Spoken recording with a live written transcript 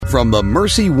from the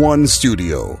Mercy One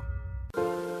studio.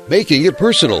 Making It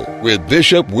Personal with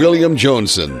Bishop William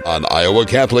Joensen on Iowa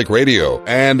Catholic Radio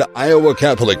and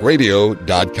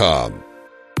iowacatholicradio.com.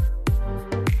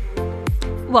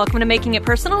 Welcome to Making It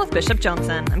Personal with Bishop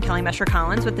Joensen. I'm Kelly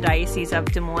Mesher-Collins with the Diocese of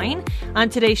Des Moines. On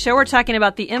today's show, we're talking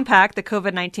about the impact the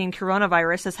COVID-19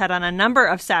 coronavirus has had on a number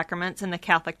of sacraments in the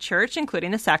Catholic Church,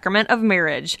 including the sacrament of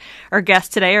marriage. Our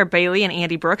guests today are Bailey and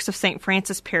Andy Brooks of St.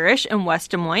 Francis Parish in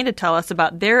West Des Moines to tell us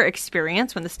about their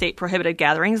experience when the state prohibited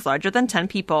gatherings larger than 10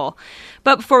 people.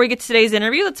 But before we get to today's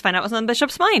interview, let's find out what's on the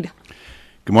Bishop's mind.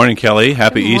 Good morning, Kelly.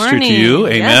 Happy Easter to you.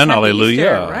 Amen. Yes,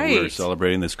 Hallelujah. Easter, right. We're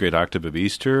celebrating this great octave of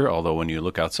Easter, although when you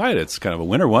look outside, it's kind of a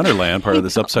winter wonderland, part of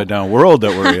this upside-down world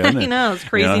that we're in. I know, it's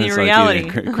crazy in it's reality.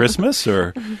 Like either Christmas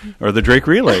or the Drake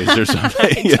relays or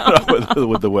something,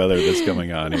 with the weather that's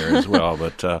coming on here as well.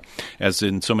 But as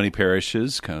in so many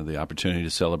parishes, kind of the opportunity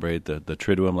to celebrate the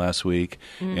Triduum last week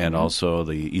and also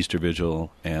the Easter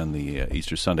Vigil and the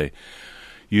Easter Sunday.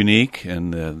 Unique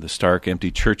and the stark, empty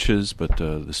churches, but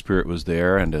the Spirit was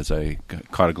there. And as I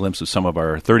caught a glimpse of some of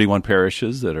our 31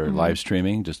 parishes that are live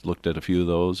streaming, just looked at a few of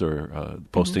those or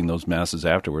posting those masses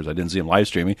afterwards. I didn't see them live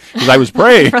streaming because I was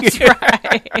praying. That's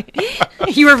right.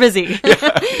 You were busy.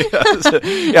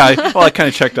 I kind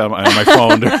of checked on my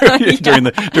phone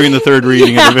during the third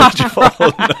reading of the vigil.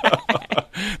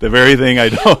 The very thing I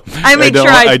don't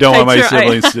want my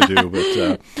siblings to do,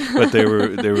 but they were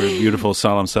beautiful,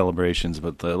 solemn celebrations.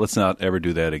 But let's not ever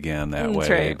do that again that way.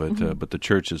 Right. But the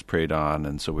church has prayed on,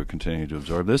 and so we're continuing to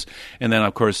absorb this. And then,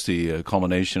 of course, the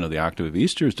culmination of the octave of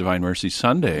Easter is Divine Mercy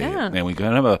Sunday, and we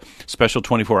kind of have a special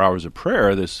 24 hours of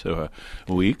prayer this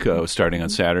week, starting on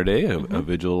Saturday, a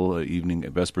vigil evening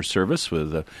Vesper service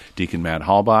with Deacon Matt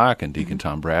Hallbach and Deacon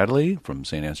Tom Bradley from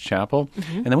St. Anne's Chapel,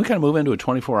 and then we kind of move into a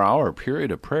 24-hour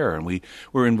period of prayer, and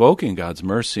we're invoking God's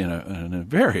mercy in a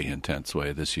very intense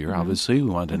way this year. Obviously, we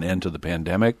want an end to the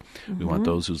pandemic. We want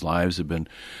those whose lives have been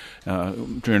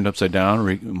turned upside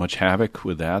down, much havoc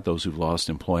with that, those who've lost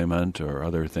employment or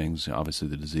other things, obviously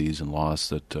the disease and loss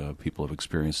that people have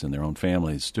experienced in their own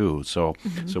families too. So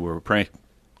we're praying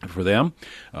for them.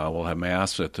 We'll have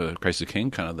Mass at Christ the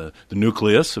King, kind of the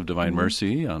nucleus of Divine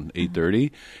Mercy on 8:30,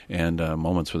 and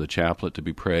moments for the chaplet to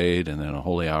be prayed, and then a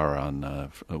holy hour on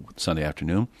Sunday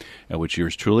afternoon, at which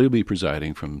yours truly will be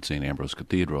presiding from St. Ambrose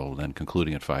Cathedral, then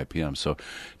concluding at 5 p.m. So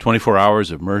 24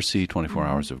 hours of mercy, 24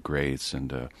 hours of grace,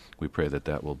 and we pray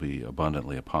that will be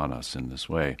abundantly upon us in this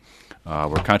way.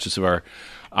 We're conscious of our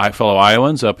fellow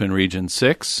Iowans up in Region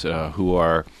 6 who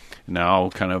are now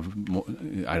kind of,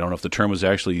 I don't know if the term was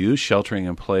actually used, sheltering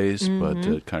in place, but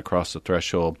kind of crossed the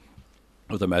threshold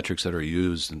of the metrics that are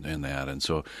used in that. And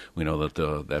so we know that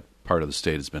that part of the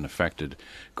state has been affected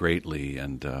greatly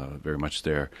and very much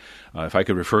there. If I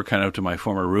could refer kind of to my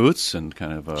former roots and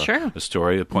kind of a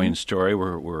story, a poignant story,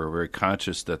 we're very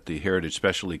conscious that the Heritage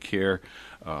Specialty Care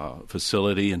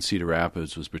facility in Cedar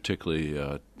Rapids was particularly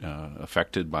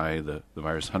affected by the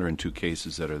virus, 102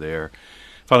 cases that are there.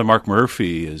 Father Mark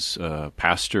Murphy is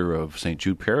pastor of St.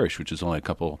 Jude Parish, which is only a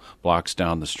couple blocks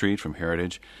down the street from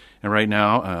Heritage. And right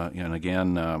now,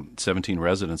 17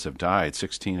 residents have died,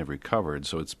 16 have recovered,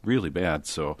 so it's really bad.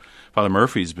 So Father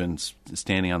Murphy's been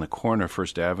standing on the corner of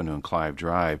First Avenue and Clive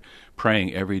Drive,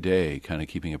 praying every day, kind of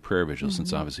keeping a prayer vigil,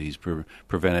 since obviously he's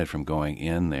prevented from going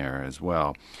in there as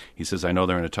well. He says, I know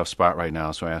they're in a tough spot right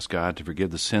now, so I ask God to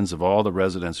forgive the sins of all the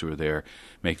residents who are there,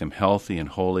 make them healthy and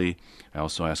holy. I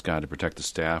also ask God to protect the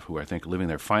staff who I think are living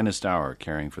their finest hour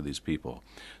caring for these people.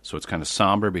 So it's kind of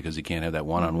somber because he can't have that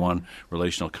one-on-one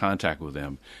relational contact with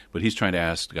them, but he's trying to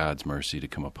ask God's mercy to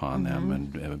come upon them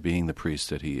and being the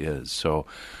priest that he is. So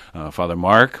Father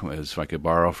Mark, as if I could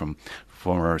borrow from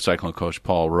former cyclone coach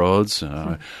Paul Rhodes,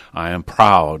 I am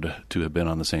proud to have been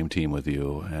on the same team with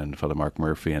you and Father Mark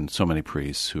Murphy and so many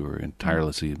priests who are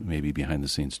tirelessly maybe behind the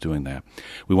scenes doing that.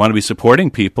 We want to be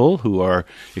supporting people who are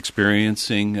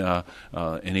experiencing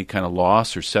any kind of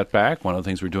loss or setback. One of the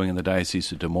things we're doing in the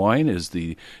Diocese of Des Moines is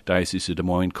the Diocese of Des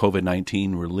Moines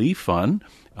COVID-19 Relief Fund.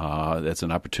 That's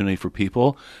an opportunity for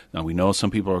people. Now, we know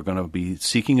some people are going to be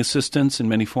seeking assistance in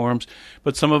many forms,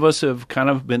 but some of us have kind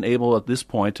of been able at this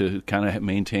point to kind of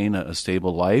maintain a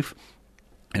stable life.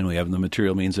 And we have the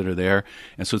material means that are there.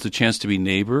 And so it's a chance to be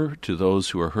neighbor to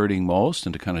those who are hurting most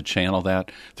and to kind of channel that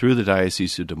through the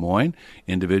Diocese of Des Moines,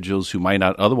 individuals who might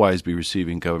not otherwise be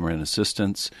receiving government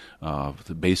assistance,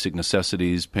 the basic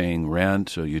necessities, paying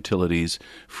rent, utilities,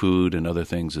 food, and other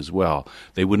things as well.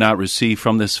 They would not receive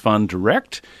from this fund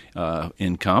direct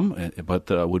income, but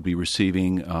would be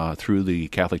receiving through the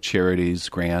Catholic Charities,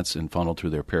 grants, and funneled through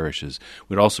their parishes.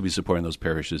 We'd also be supporting those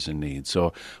parishes in need.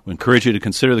 So we encourage you to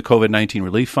consider the COVID-19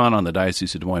 relief Relief Fund on the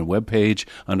Diocese of Des Moines webpage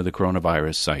under the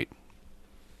coronavirus site.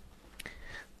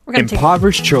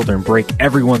 Impoverished children break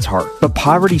everyone's heart, but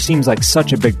poverty seems like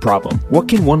such a big problem. What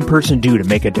can one person do to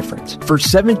make a difference? For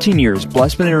 17 years,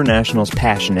 Blessman International's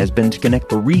passion has been to connect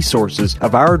the resources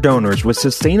of our donors with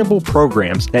sustainable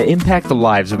programs that impact the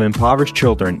lives of impoverished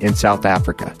children in South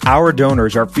Africa. Our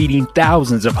donors are feeding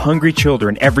thousands of hungry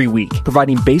children every week,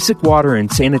 providing basic water and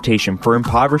sanitation for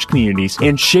impoverished communities,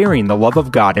 and sharing the love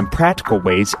of God in practical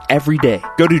ways every day.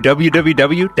 Go to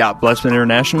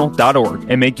www.blessmaninternational.org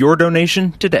and make your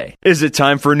donation today. Is it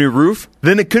time for a new roof?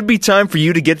 Then it could be time for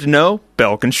you to get to know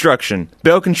Bell Construction.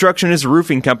 Bell Construction is a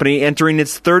roofing company entering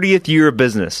its 30th year of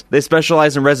business. They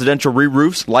specialize in residential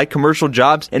re-roofs, light commercial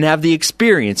jobs, and have the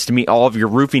experience to meet all of your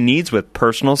roofing needs with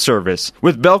personal service.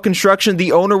 With Bell Construction,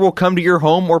 the owner will come to your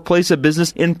home or place of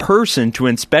business in person to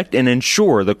inspect and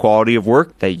ensure the quality of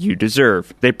work that you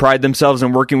deserve. They pride themselves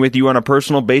in working with you on a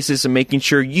personal basis and making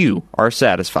sure you are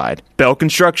satisfied. Bell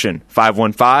Construction,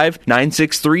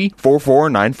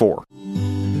 515-963-4494.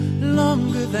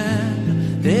 Longer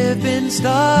than there've been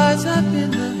stars up in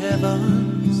the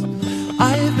heavens.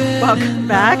 Welcome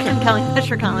back. I'm Kelly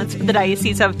Fisher Collins with the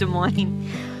Diocese of Des Moines.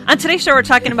 On today's show, we're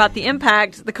talking about the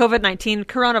impact the COVID-19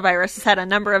 coronavirus has had on a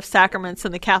number of sacraments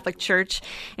in the Catholic Church,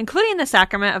 including the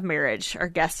sacrament of marriage. Our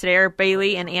guests today are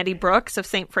Bailey and Andy Brooks of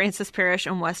St. Francis Parish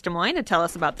in West Des Moines to tell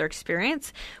us about their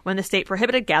experience when the state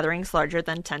prohibited gatherings larger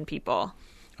than 10 people.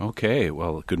 Okay,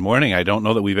 well, good morning. I don't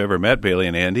know that we've ever met, Bailey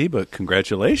and Andy, but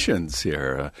congratulations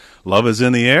here. Love is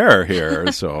in the air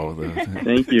here. So,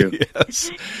 thank you.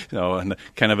 Yes, and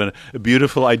kind of a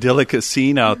beautiful, idyllic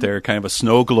scene out there, kind of a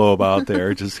snow globe out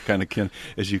there, just kind of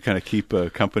as you kind of keep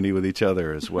company with each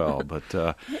other as well.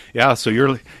 But yeah, so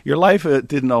your life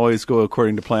didn't always go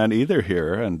according to plan either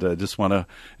here, and just want to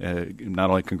not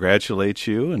only congratulate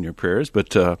you and your prayers,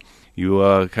 but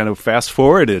you kind of fast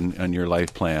forward in your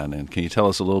life plan, and can you tell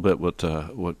us a little bit what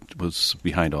was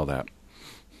behind all that?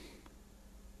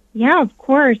 Yeah, of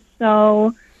course.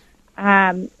 So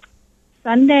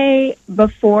Sunday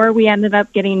before we ended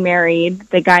up getting married,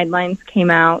 the guidelines came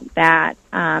out that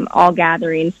all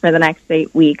gatherings for the next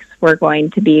 8 weeks were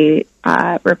going to be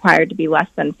required to be less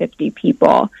than 50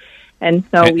 people. And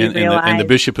so we realized... And the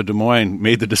Bishop of Des Moines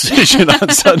made the decision on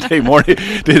Sunday morning.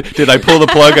 Did I pull the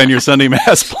plug on your Sunday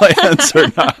Mass plans or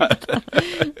not?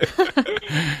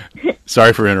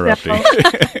 Sorry for interrupting.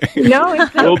 No,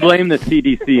 it's okay. We'll blame the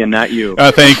CDC and not you.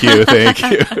 Thank you.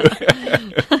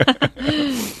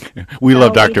 We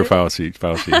love Dr. Fauci.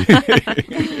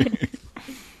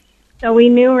 So we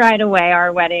knew right away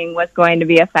our wedding was going to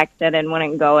be affected and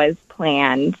wouldn't go as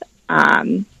planned.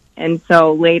 And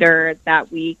so later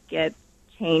that week, it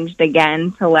changed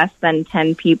again to less than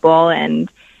 10 people.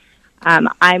 And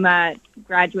I'm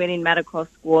graduating medical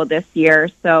school this year,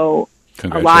 so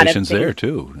congratulations a lot of things, there,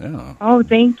 too. Yeah. Oh,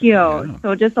 thank you. Yeah.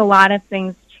 So just a lot of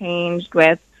things changed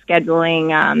with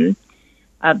scheduling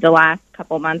of the last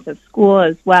couple months of school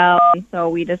as well. And so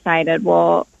we decided,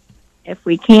 well, if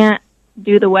we can't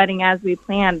do the wedding as we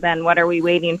planned, then what are we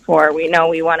waiting for? We know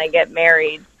we want to get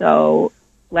married, so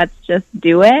let's just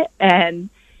do it. And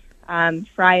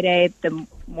Friday, the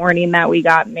morning that we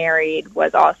got married,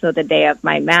 was also the day of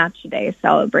my match day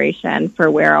celebration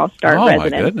for where I'll start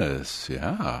residency. Oh, my goodness,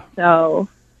 yeah. So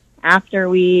after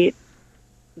we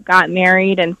got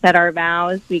married and said our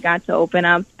vows, we got to open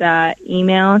up the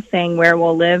email saying where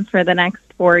we'll live for the next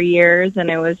 4 years,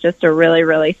 and it was just a really,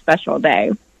 really special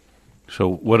day. So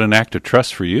what an act of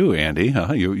trust for you, Andy,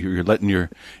 huh? You're letting your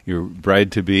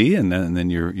bride to be and then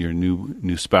your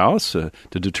new spouse to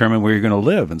determine where you're going to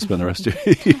live and spend the rest of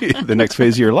the next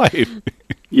phase of your life.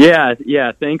 Yeah.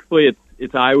 Thankfully,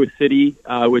 it's Iowa City,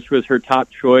 which was her top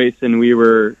choice, and we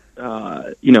were,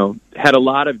 had a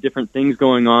lot of different things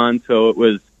going on. So it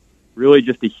was really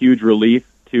just a huge relief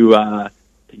to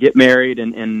get married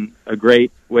and a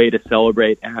great way to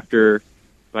celebrate after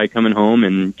by coming home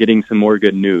and getting some more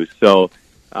good news. So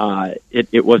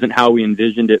it wasn't how we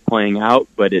envisioned it playing out,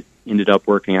 but it ended up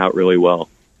working out really well.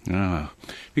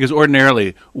 Because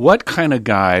ordinarily, what kind of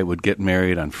guy would get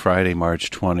married on Friday,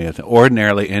 March 20th?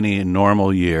 Ordinarily, any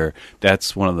normal year,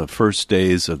 that's one of the first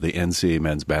days of the NCAA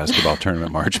men's basketball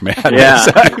tournament, March Madness. Yeah,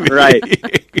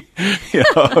 right.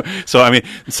 So, I mean,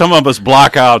 some of us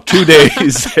block out 2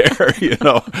 days there,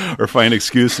 or find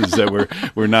excuses that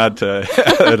we're not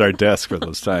at our desk for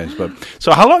those times. But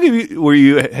so, how long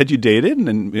had you dated,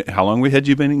 and how long had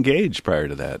you been engaged prior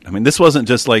to that? I mean, this wasn't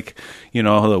just like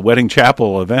the wedding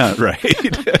chapel event, right?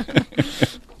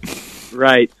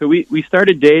 Right. So we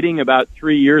started dating about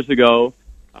 3 years ago,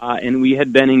 and we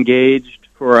had been engaged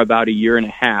for about a year and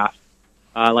a half.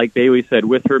 Like Bailey said,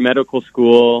 with her medical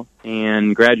school,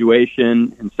 and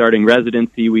graduation and starting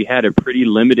residency, we had a pretty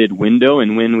limited window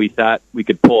in when we thought we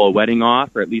could pull a wedding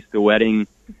off, or at least the wedding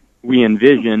we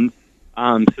envisioned.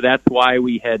 So that's why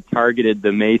we had targeted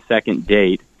the May 2nd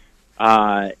date.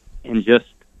 And just,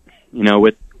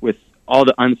 with all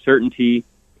the uncertainty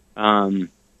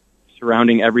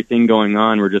surrounding everything going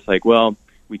on, we're just like, well,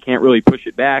 we can't really push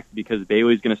it back because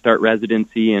Bailey's going to start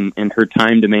residency and her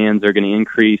time demands are going to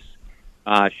increase.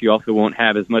 She also won't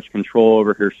have as much control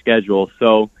over her schedule.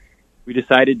 So we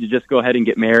decided to just go ahead and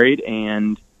get married,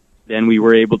 and then we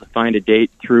were able to find a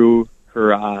date through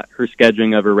her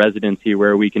scheduling of her residency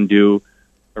where we can do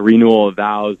a renewal of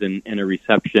vows and a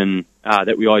reception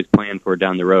that we always plan for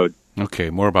down the road. Okay,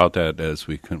 more about that as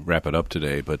we can wrap it up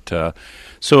today. But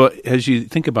so as you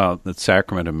think about the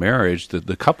sacrament of marriage,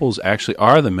 the couples actually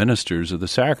are the ministers of the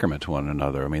sacrament to one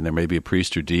another. I mean, there may be a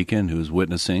priest or deacon who's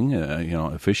witnessing,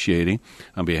 officiating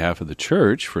on behalf of the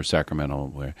church for sacramental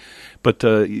wear. But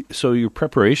so your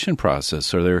preparation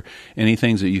process, are there any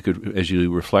things that you could, as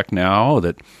you reflect now,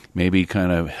 that maybe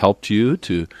kind of helped you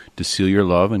to seal your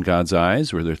love in God's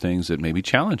eyes? Were there things that maybe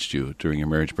challenged you during your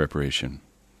marriage preparation?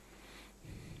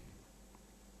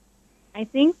 I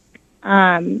think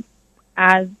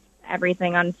as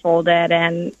everything unfolded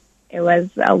and it was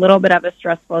a little bit of a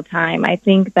stressful time, I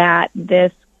think that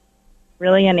this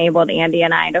really enabled Andy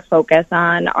and I to focus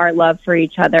on our love for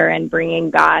each other and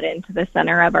bringing God into the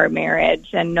center of our marriage,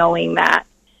 and knowing that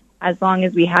as long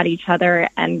as we had each other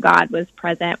and God was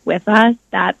present with us,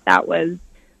 that was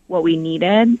what we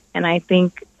needed. And I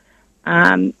think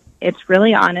it's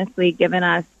really honestly given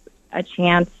us a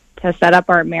chance to set up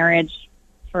our marriage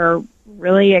for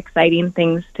really exciting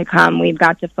things to come. We've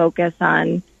got to focus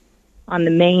on the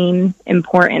main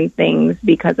important things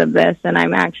because of this, and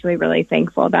I'm actually really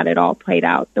thankful that it all played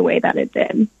out the way that it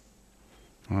did.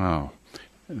 Wow.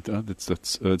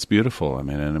 That's beautiful. I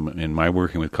mean, in my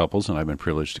working with couples, and I've been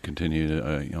privileged to continue,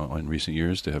 in recent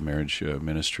years to have marriage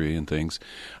ministry and things.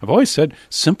 I've always said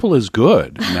simple is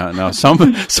good. Now some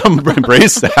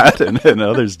embrace that, and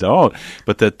others don't.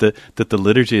 But that the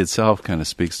liturgy itself kind of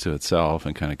speaks to itself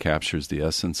and kind of captures the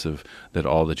essence of that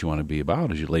all that you want to be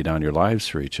about as you lay down your lives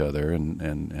for each other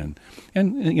and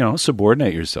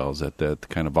subordinate yourselves at that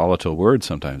kind of volatile word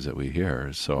sometimes that we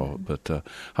hear. So, but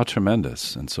how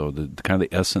tremendous! And so the kind of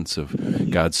the essence of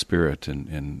God's Spirit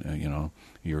and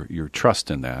your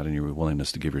trust in that and your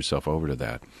willingness to give yourself over to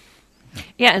that.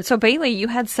 Yeah, and so Bailey, you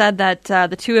had said that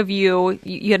the two of you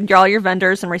had all your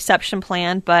vendors and reception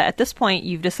planned, but at this point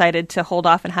you've decided to hold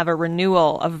off and have a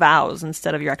renewal of vows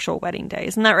instead of your actual wedding day.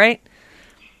 Isn't that right?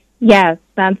 Yes,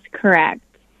 that's correct.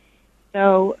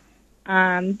 So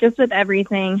just with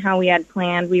everything, how we had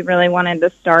planned, we really wanted to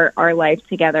start our life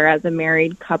together as a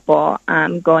married couple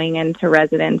going into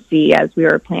residency as we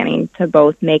were planning to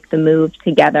both make the move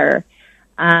together.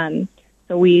 So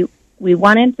we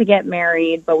wanted to get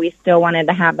married, but we still wanted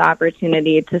to have the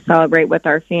opportunity to celebrate with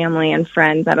our family and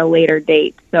friends at a later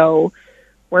date. So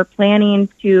we're planning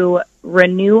to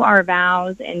renew our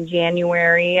vows in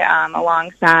January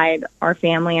alongside our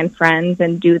family and friends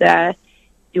and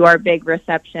do our big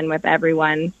reception with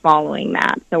everyone following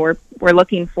that. So we're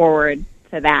looking forward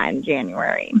to that in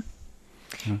January.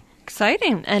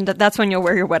 Exciting. And that's when you'll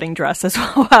wear your wedding dress as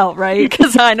well, right?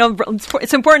 Because I know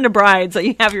it's important to brides that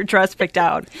you have your dress picked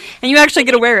out. And you actually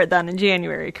get to wear it then in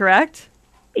January, correct?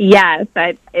 Yes.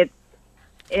 It's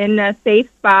in a safe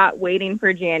spot waiting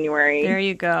for January. There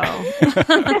you go.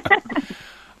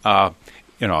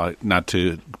 Not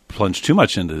to plunge too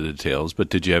much into the details, but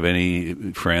did you have any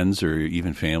friends or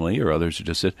even family or others who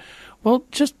just said, well,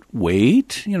 just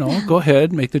wait, go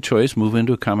ahead, make the choice, move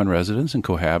into a common residence and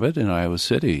cohabit in Iowa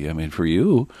City? I mean, for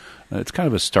you, it's kind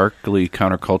of a starkly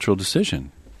countercultural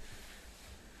decision.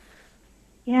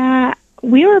 Yeah,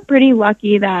 we were pretty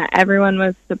lucky that everyone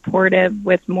was supportive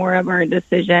with more of our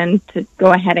decision to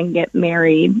go ahead and get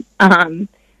married. So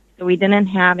we didn't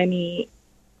have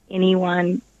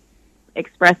anyone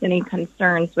express any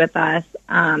concerns with us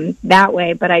that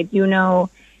way. But I do know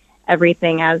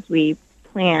everything as we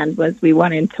planned was we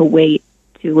wanted to wait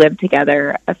to live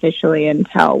together officially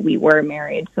until we were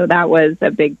married. So that was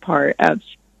a big part of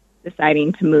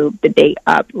deciding to move the date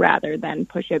up rather than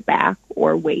push it back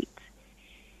or wait.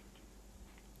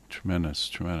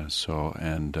 Tremendous. So,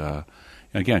 and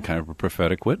again, kind of a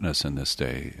prophetic witness in this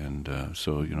day. And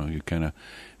so, you kind of,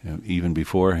 even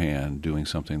beforehand, doing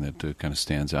something that kind of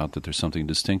stands out, that there's something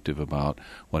distinctive about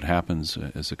what happens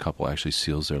as a couple actually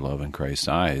seals their love in Christ's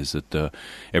eyes, that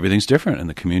everything's different, and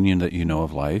the communion that you know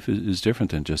of life is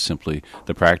different than just simply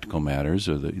the practical matters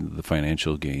or the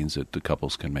financial gains that the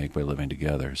couples can make by living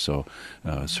together. So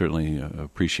certainly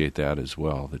appreciate that as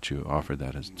well, that you offered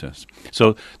that as a test.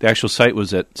 So the actual site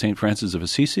was at St. Francis of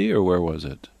Assisi, or where was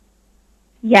it?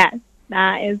 Yes,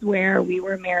 that is where we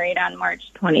were married on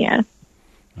March 20th.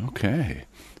 Okay.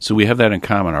 So we have that in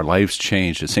common. Our lives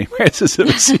changed at St. Francis of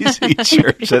Assisi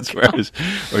Church. That's where I was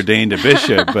ordained a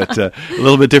bishop, but a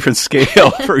little bit different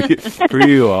scale for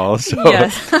you all. So,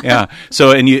 yes. Yeah.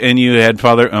 So and you had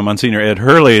Father Monsignor Ed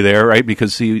Hurley there, right?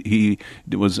 Because he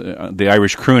was the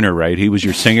Irish crooner, right? He was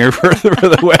your singer for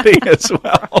the wedding as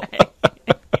well.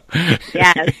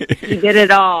 Yes, he did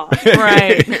it all.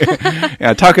 Right.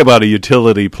 Yeah, talk about a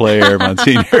utility player,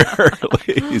 Monsignor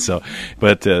Hurley. So,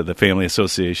 but the family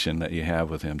association that you have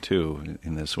with him too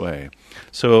in this way.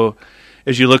 So,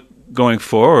 as you look going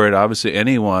forward, obviously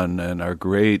anyone, and our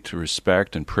great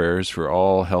respect and prayers for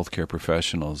all healthcare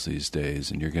professionals these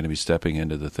days, and you're going to be stepping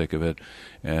into the thick of it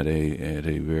at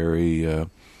a very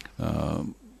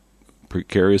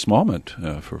precarious moment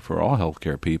for all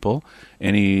healthcare people.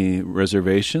 Any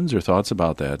reservations or thoughts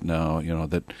about that? Now,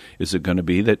 that is it going to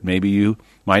be that maybe you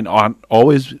might not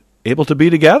always able to be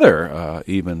together,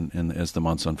 even as the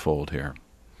months unfold here?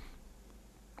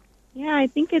 Yeah, I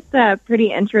think it's a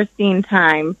pretty interesting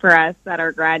time for us that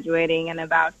are graduating and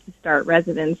about to start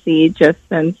residency, just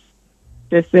since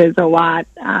this is a lot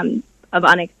of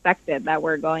unexpected that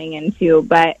we're going into.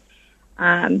 But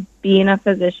being a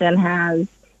physician has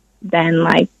been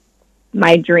like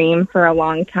my dream for a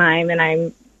long time, and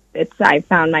I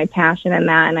found my passion in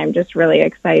that, and I'm just really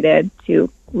excited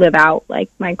to live out like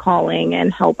my calling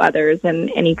and help others in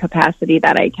any capacity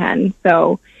that I can.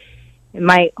 So it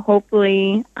might,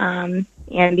 hopefully,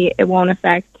 Andy, it won't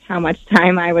affect how much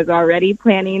time I was already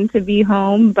planning to be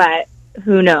home, but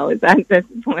who knows at this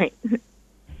point.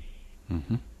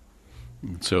 Mm-hmm.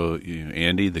 So,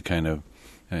 Andy, the kind of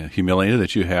humility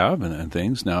that you have and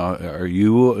things. Now, are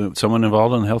you someone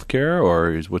involved in healthcare,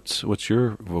 or what's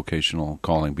your vocational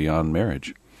calling beyond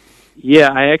marriage?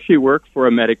 Yeah, I actually work for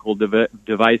a medical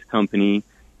device company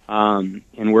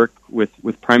and work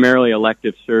with primarily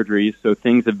elective surgeries. So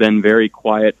things have been very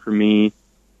quiet for me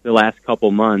the last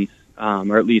couple months,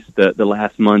 or at least the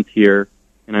last month here,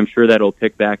 and I'm sure that'll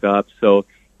pick back up. So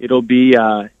it'll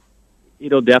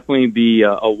definitely be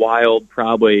a wild,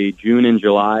 probably June and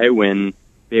July when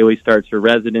Bailey starts her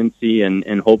residency,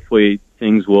 and hopefully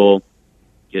things will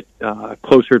get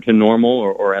closer to normal,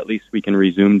 or at least we can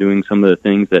resume doing some of the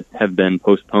things that have been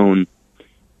postponed.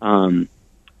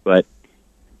 But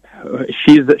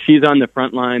she's on the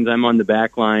front lines, I'm on the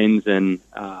back lines, and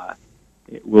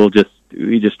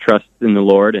we just trust in the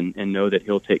Lord and know that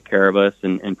He'll take care of us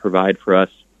and provide for us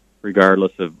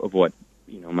regardless of what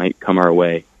might come our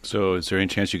way. So is there any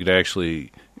chance you could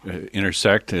actually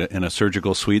intersect in a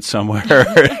surgical suite somewhere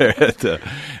at the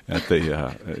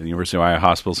University of Iowa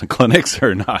hospitals and clinics,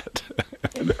 or not?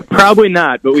 Probably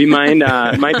not, but we might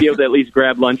be able to at least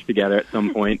grab lunch together at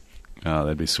some point. Oh,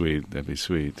 that'd be sweet.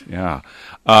 Yeah.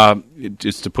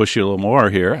 Just to push you a little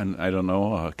more here, and I don't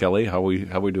know, Kelly, how we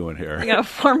doing here? We got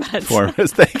 4 minutes. 4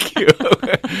 minutes. Thank you.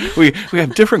 we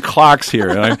have different clocks here.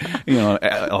 And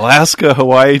Alaska,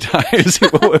 Hawaii times.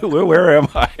 Where am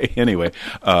I? Anyway,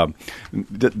 I'm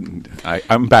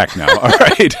back now. All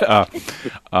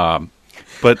right.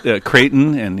 But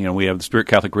Creighton, and we have the Spirit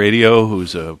Catholic Radio,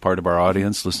 who's a part of our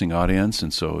audience, listening audience,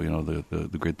 and so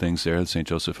the good things there, the St.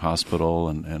 Joseph Hospital,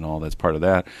 and all that's part of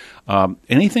that.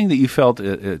 Anything that you felt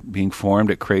being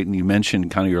formed at Creighton? You mentioned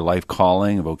kind of your life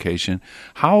calling, a vocation.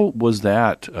 How was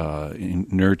that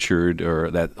nurtured,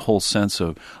 or that whole sense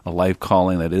of a life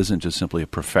calling that isn't just simply a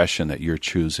profession that you're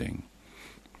choosing?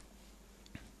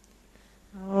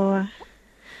 Oh,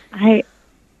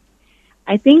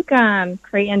 I think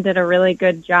Creighton did a really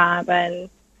good job in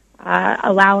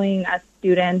allowing us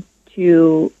students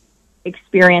to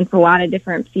experience a lot of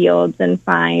different fields and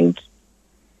find,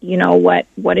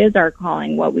 what is our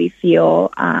calling, what we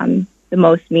feel the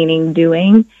most meaning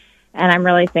doing. And I'm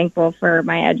really thankful for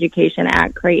my education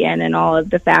at Creighton and all of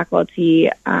the faculty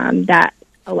that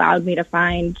allowed me to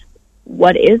find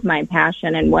what is my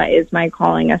passion and what is my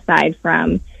calling, aside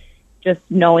from just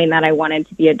knowing that I wanted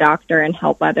to be a doctor and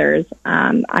help others.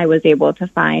 I was able to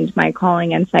find my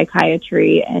calling in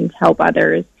psychiatry and help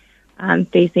others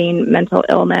facing mental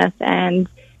illness. And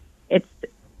it's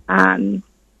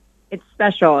it's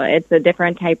special. It's a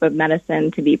different type of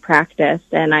medicine to be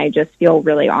practiced, and I just feel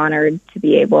really honored to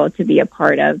be able to be a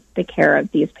part of the care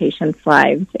of these patients'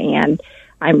 lives. And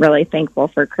I'm really thankful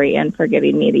for Creighton for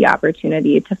giving me the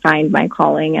opportunity to find my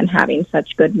calling and having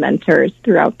such good mentors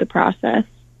throughout the process.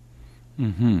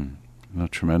 Mm-hmm. No,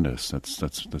 tremendous.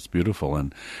 That's beautiful.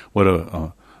 And what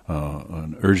an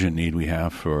urgent need we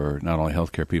have for not only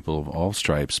healthcare people of all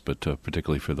stripes, but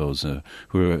particularly for those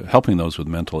who are helping those with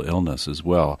mental illness as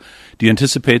well. Do you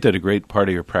anticipate that a great part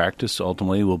of your practice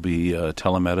ultimately will be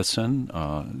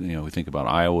telemedicine? We think about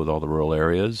Iowa with all the rural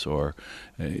areas, or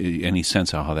any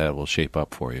sense of how that will shape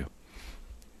up for you?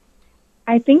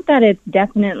 I think that it's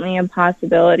definitely a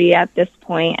possibility at this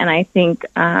point, and I think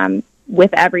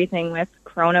with everything with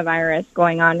coronavirus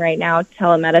going on right now,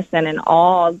 telemedicine in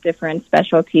all different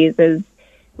specialties is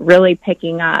really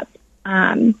picking up.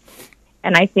 And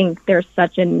I think there's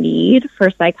such a need for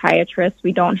psychiatrists.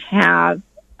 We don't have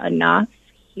enough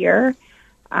here,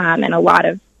 and a lot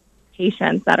of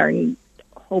patients that are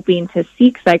hoping to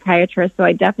seek psychiatrists. So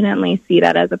I definitely see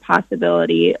that as a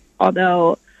possibility,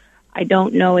 although I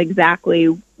don't know exactly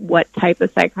what type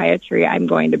of psychiatry I'm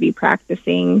going to be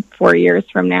practicing 4 years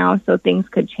from now, so things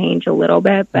could change a little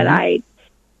bit, but I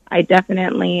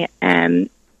definitely am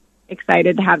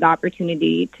excited to have the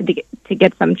opportunity to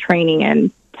get some training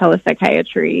in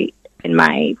telepsychiatry in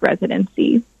my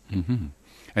residency. Mm-hmm.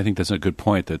 I think that's a good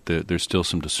point, that there's still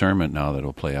some discernment now that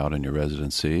will play out in your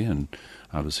residency, and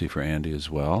obviously for Andy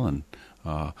as well. And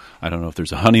I don't know if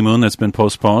there's a honeymoon that's been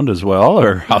postponed as well,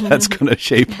 or how that's going to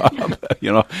shape up.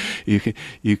 You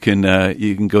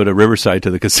can go to Riverside to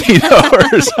the casino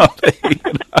or something.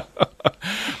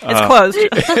 It's closed.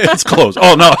 It's closed.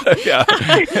 Oh no, yeah.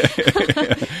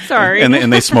 Sorry.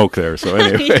 And they smoke there. So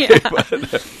anyway,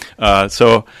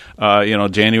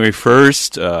 January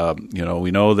 1st.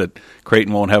 We know that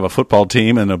Creighton won't have a football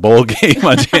team and a bowl game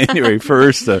on January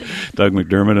 1st. Doug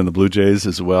McDermott and the Blue Jays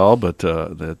as well. But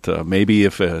maybe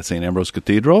if St. Ambrose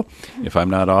Cathedral, if I'm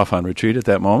not off on retreat at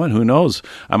that moment, who knows?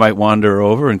 I might wander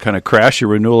over and kind of crash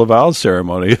your renewal of vows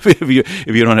ceremony if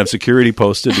you don't have security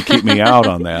posted to keep me out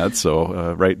on that.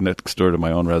 So right next door to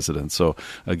my own residence. So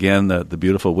again, the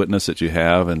beautiful witness that you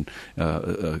have, and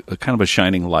a kind of a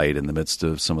shining light in the midst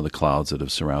of some of the clouds that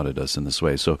have surrounded us in this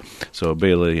way. So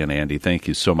Bailey and Andy, thank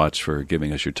you so much for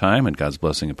giving us your time, and God's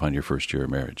blessing upon your first year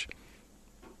of marriage.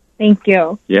 Thank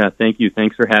you. Yeah, thank you.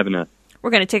 Thanks for having us.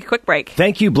 We're going to take a quick break.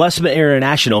 Thank you, Blessman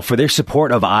International, for their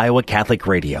support of Iowa Catholic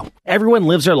Radio. Everyone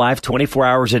lives their life 24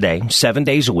 hours a day, 7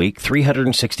 days a week,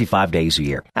 365 days a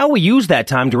year. How we use that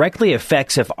time directly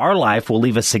affects if our life will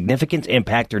leave a significant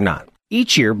impact or not.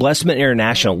 Each year, Blessman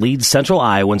International leads Central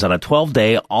Iowans on a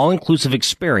 12-day, all-inclusive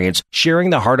experience sharing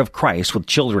the heart of Christ with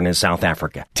children in South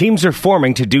Africa. Teams are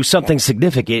forming to do something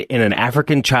significant in an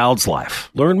African child's life.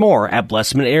 Learn more at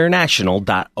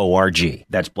blessmaninternational.org.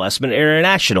 That's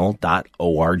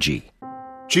blessmaninternational.org.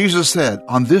 Jesus said,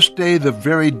 "On this day the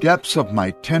very depths of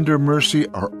my tender mercy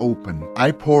are open.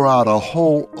 I pour out a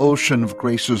whole ocean of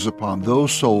graces upon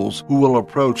those souls who will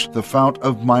approach the fount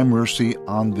of my mercy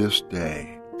on this day."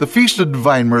 The Feast of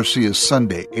Divine Mercy is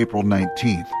Sunday, April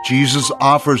 19th. Jesus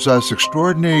offers us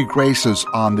extraordinary graces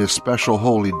on this special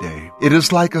holy day. It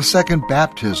is like a second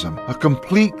baptism, a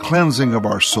complete cleansing of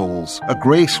our souls, a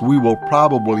grace we will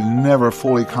probably never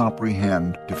fully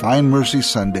comprehend. Divine Mercy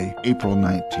Sunday, April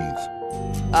 19th.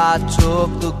 I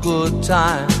took the good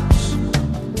times,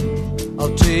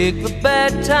 I'll take the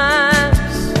bad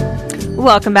times.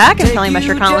 Welcome back. I'm Kelly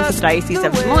Mesher-Collins with the Diocese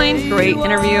of Des Moines. Great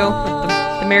interview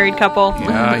with the married couple.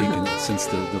 Yeah, you can sense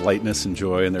the lightness and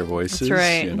joy in their voices. That's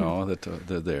right. That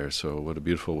they're there. So what a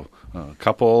beautiful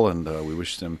couple, and we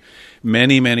wish them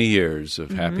many, many years of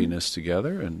happiness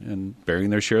together, and bearing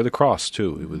their share of the cross,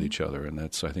 too, with each other. And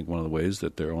that's, I think, one of the ways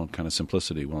that their own kind of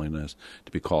simplicity, willingness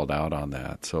to be called out on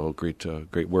that. So great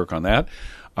work on that.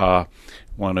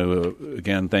 Want to,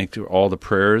 again, thank all the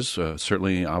prayers,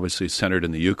 certainly, obviously, centered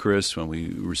in the Eucharist when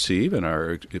we receive, and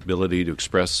our ability to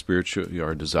express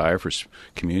our desire for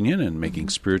communion and making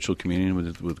spiritual communion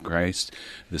with Christ.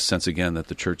 This sense, again, that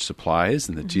the Church supplies,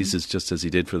 and that Jesus, just as he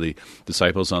did for the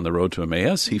disciples on the road to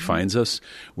Emmaus, he finds us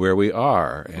where we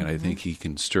are. And I think he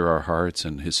can stir our hearts,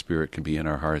 and his Spirit can be in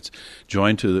our hearts.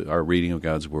 Joined to our reading of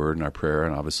God's Word and our prayer,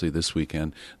 and obviously this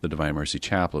weekend, the Divine Mercy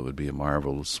Chaplet would be a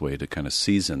marvelous way to kind of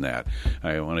season that.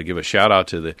 I want to give a shout-out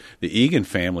to the Egan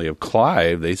family of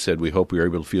Clive. They said, "We hope we are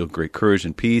able to feel great courage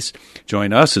and peace.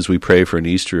 Join us as we pray for an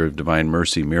Easter of Divine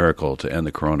Mercy miracle to end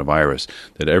the coronavirus,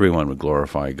 that everyone anyone would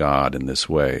glorify God in this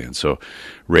way. And so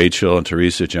Rachel and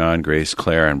Teresa, John, Grace,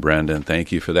 Claire, and Brendan,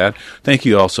 thank you for that. Thank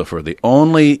you also for the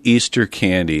only Easter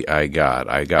candy I got.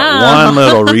 I got one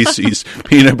little Reese's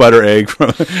peanut butter egg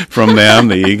from them,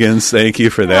 the Egan's. Thank you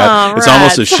for that. It's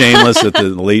almost as shameless that the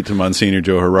late Monsignor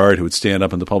Joe Herrard, who would stand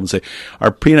up in the pulpit and say,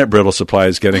 our peanut brittle supply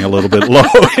is getting a little bit low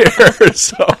here.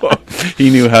 So he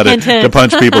knew how to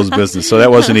punch people's business. So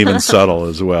that wasn't even subtle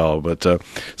as well. But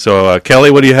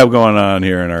Kelly, what do you have going on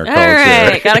here in our culture? All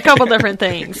right, got a couple different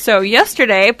things. So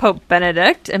yesterday, Pope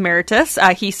Benedict Emeritus,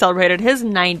 he celebrated his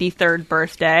 93rd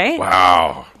birthday.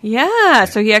 Wow. Yeah,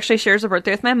 so he actually shares a birthday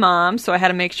with my mom, so I had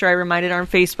to make sure I reminded her on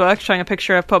Facebook, showing a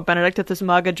picture of Pope Benedict with this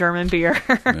mug of German beer.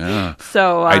 Yeah.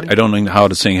 So I don't know how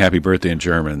to sing happy birthday in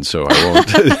German, so I won't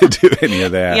do any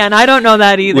of that. Yeah, and I don't know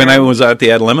that either. When I was at the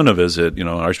Ad Limina visit,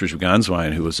 Archbishop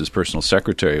Ganswein, who was his personal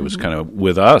secretary, was kind of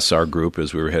with us, our group,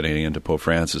 as we were heading into Pope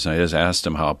Francis, and I just asked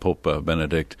him how Pope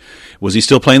Benedict, was he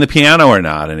still playing the piano or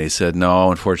not? And he said,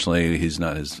 no, unfortunately, he's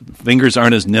not. His fingers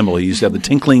aren't as nimble. He used to have the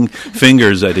tinkling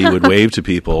fingers that he would wave to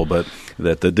people, but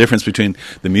that the difference between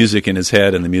the music in his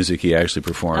head and the music he actually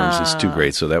performs is too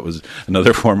great. So that was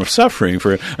another form of suffering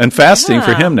and fasting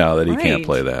for him now that he can't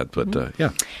play that. But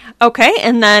yeah. Okay,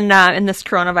 and then in this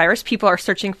coronavirus, people are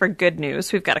searching for good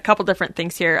news. We've got a couple different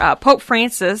things here. Pope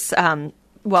Francis,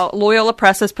 Loyola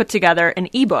Press has put together an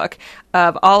ebook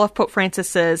of all of Pope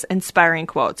Francis's inspiring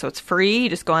quotes. So it's free. You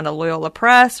just go on to Loyola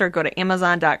Press or go to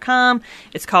Amazon.com.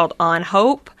 It's called On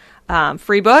Hope.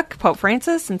 Free book, Pope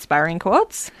Francis, inspiring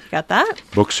quotes. You got that?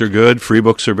 Books are good. Free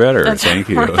books are better. That's Thank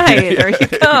you. Right. There you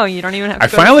go. You don't even have to I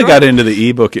finally got into the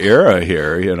ebook era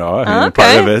here,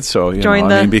 part of it. So,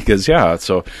 because,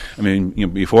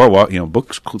 before,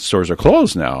 bookstores are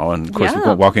closed now. And, of course,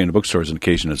 walking into bookstores is an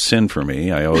occasion of sin for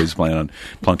me. I always plan on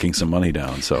plunking some money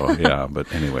down. So, yeah, but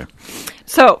anyway.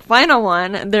 So, final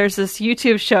one, there's this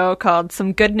YouTube show called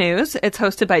Some Good News. It's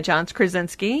hosted by John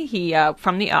Krasinski, he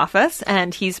from The Office,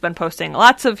 and he's been posting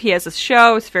he has this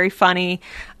show, it's very funny,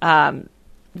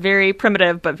 very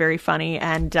primitive, but very funny,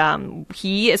 and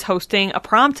he is hosting a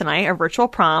prom tonight, a virtual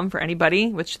prom for anybody,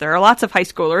 which there are lots of high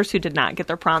schoolers who did not get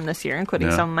their prom this year, including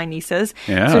some of my nieces.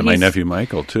 Yeah, so my nephew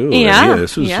Michael, too. Yeah.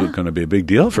 This was going to be a big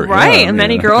deal for him. Right, and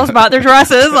many girls bought their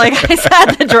dresses. Like I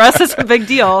said, the dress is a big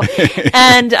deal.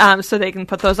 And so they can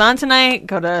put those on tonight,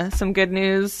 go to Some Good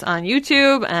News on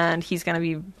YouTube, and he's going to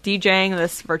be DJing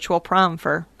this virtual prom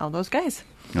for all those guys.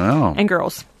 Oh. And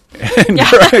girls. And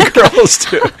girls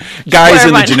too. Guys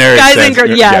in the generic guys sense. And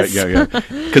girls, yes. Yeah.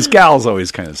 Because gals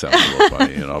always kind of sound a little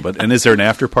funny, But is there an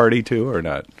after party too, or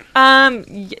not?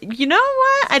 You know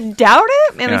what? I doubt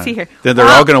it. Let me see here. Then they're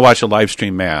all going to watch a live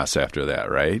stream mass after that,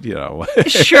 right?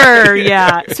 Sure.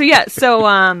 Yeah.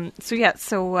 So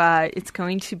it's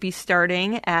going to be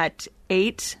starting at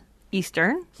 8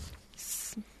 Eastern,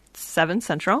 7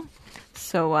 Central.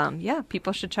 So,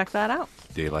 people should check that out.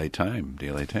 Daylight time,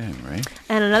 right?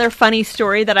 And another funny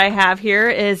story that I have here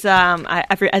is,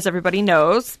 as everybody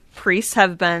knows, priests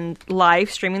have been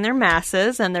live streaming their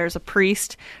masses, and there's a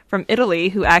priest from Italy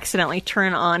who accidentally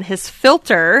turned on his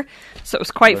filter. So it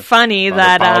was quite funny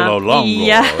that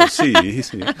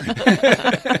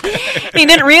he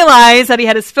didn't realize that he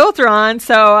had his filter on.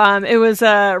 So it was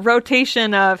a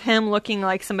rotation of him looking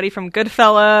like somebody from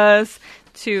Goodfellas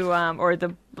to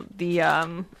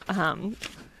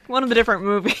one of the different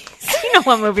movies. You know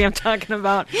what movie I'm talking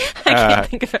about. I can't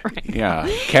think of it right now.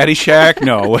 Yeah. Caddyshack?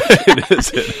 No. What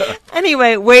is it?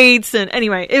 Anyway,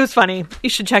 it was funny. You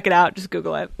should check it out. Just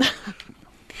Google it.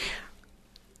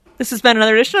 This has been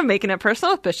another edition of Making It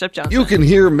Personal with Bishop Joensen. You can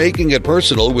hear Making It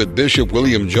Personal with Bishop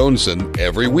William Joensen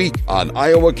every week on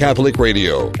Iowa Catholic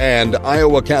Radio and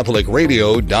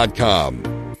iowacatholicradio.com.